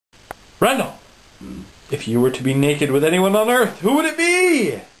Randal, if you were to be naked with anyone on Earth, who would it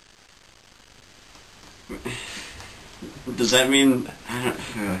be? Does that mean...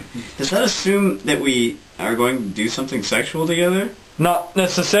 does that assume that we are going to do something sexual together? Not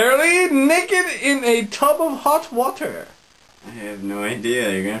necessarily. Naked in a tub of hot water. I have no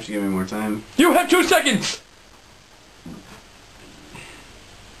idea. You're gonna have to give me more time. You have 2 seconds!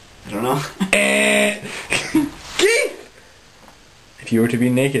 I don't know. Keith! If you were to be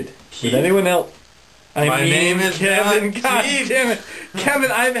naked with anyone else... My name is Kevin. not God Keith. damn it. Kevin,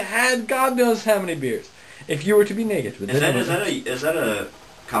 I've had God knows how many beers. If you were to be naked with anyone... Is that a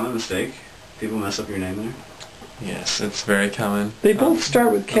common mistake? People mess up your name there? Yes, it's very common. They both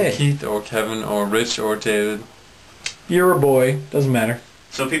start with K. Keith or Kevin or Rich or David. You're a boy. Doesn't matter.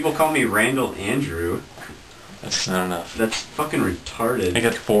 So people call me Randal Andrew. That's not enough. That's fucking retarded. I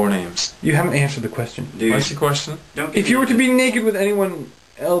got 4 names. You haven't answered the question. Dude, What's the question? if you were to be naked with anyone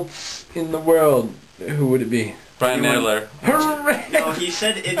else in the world, who would it be? Brian Nadler. Hooray! No, he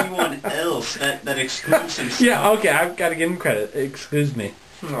said anyone else. That excludes himself. Yeah, okay, I've got to give him credit. Excuse me.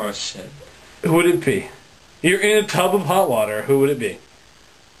 Oh shit. Who would it be? You're in a tub of hot water. Who would it be?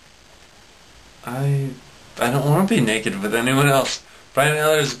 I don't want to be naked with anyone else. Brian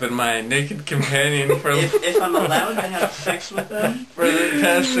Nadler's been my naked companion for if I'm allowed to have sex with them for the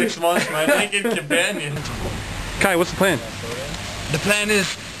past 6 months. My naked companion. Kai, what's the plan? The plan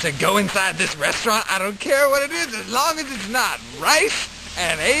is to go inside this restaurant. I don't care what it is, as long as it's not rice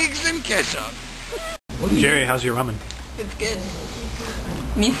and eggs and ketchup. Geri, how's your ramen? It's good.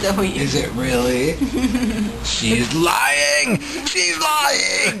 Miso. Is it really? She's lying! She's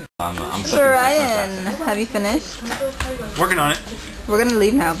lying! I'm So Ryan, have you finished? Working on it. We're gonna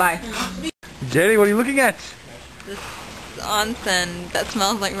leave now. Bye. Geri, what are you looking at? This onsen that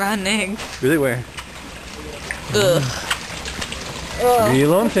smells like rotten eggs. Really, where? Ugh.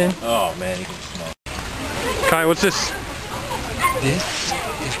 Real Onsen. Oh man, you can smell. Kai, what's this? This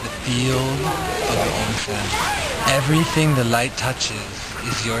is the field of the onsen. Everything the light touches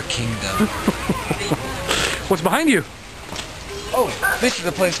is your kingdom. What's behind you? Oh, this is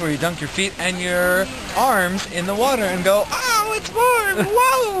the place where you dunk your feet and your arms in the water and go, oh, it's warm,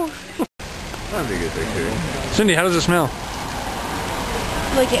 whoa! That'd be a good picture. Cindy, how does it smell?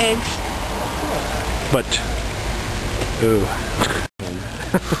 Like eggs. But, ooh.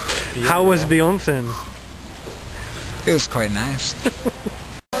 How was the onsen? It was quite nice.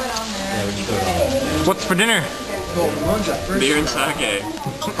 What's for dinner? Beer and sake.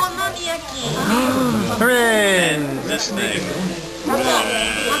 Hooray! This thing.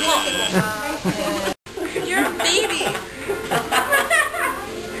 You're a baby.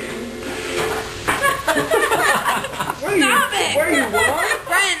 Stop it! Where are you, what?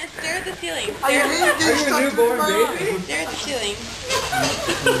 Brian, stare at the ceiling. Are you a newborn baby? Stare at the ceiling.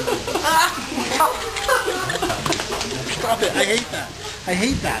 Stop it, I hate that. I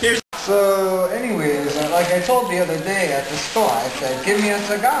hate that. So, anyways, like I told the other day at the store, I said, give me a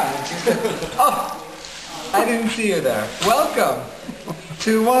cigar. And she said, oh, I didn't see you there. Welcome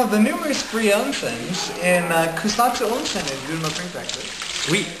to one of the numerous free onsens in Kusatsu Onsen in Gunma Prefecture.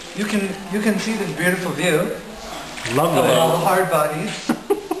 Sweet. You can see this beautiful view Lovely. of all the hard bodies.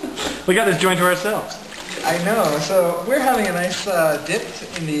 We got this joint to ourselves. I know. So we're having a nice dip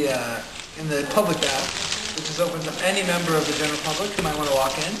in the public bath, which is open to any member of the general public who might want to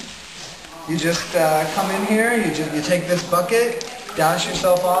walk in. You just come in here. You take this bucket, douse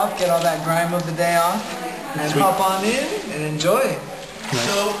yourself off, get all that grime of the day off, and hop on in and enjoy.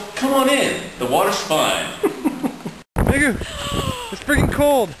 So come on in. The water's fine. Megu, it's freaking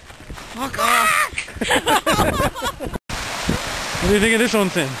cold. Fuck off! What do you think of this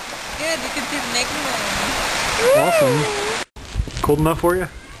onsen? Good, you can see the naked woman. Awesome. Cold enough for you?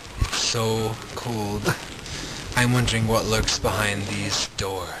 So cold. I'm wondering what lurks behind these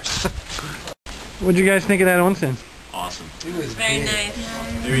doors. What'd you guys think of that onsen? Awesome. It was Very big. nice.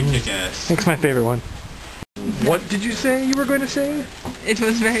 Very kick-ass. That's my favorite one. What did you say you were going to say? It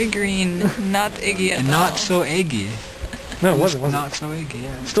was very green, not eggy at And all. not so eggy. No, it wasn't. Not so eggy,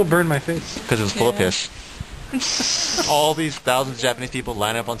 yeah. Still burned my face. Because it was full of piss. All these thousands of Japanese people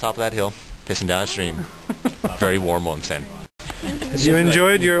line up on top of that hill, pissing down a stream. Very warm onsen. You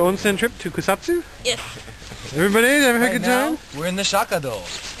enjoyed your onsen trip to Kusatsu? Yes. Everybody, have a good time? We're in the Shakado.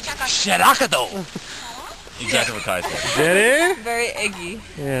 Sharakado! Exactly what Kai said. Geri? Very eggy.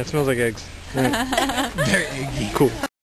 Yeah, it smells like eggs. Yeah. Very eggy. Cool.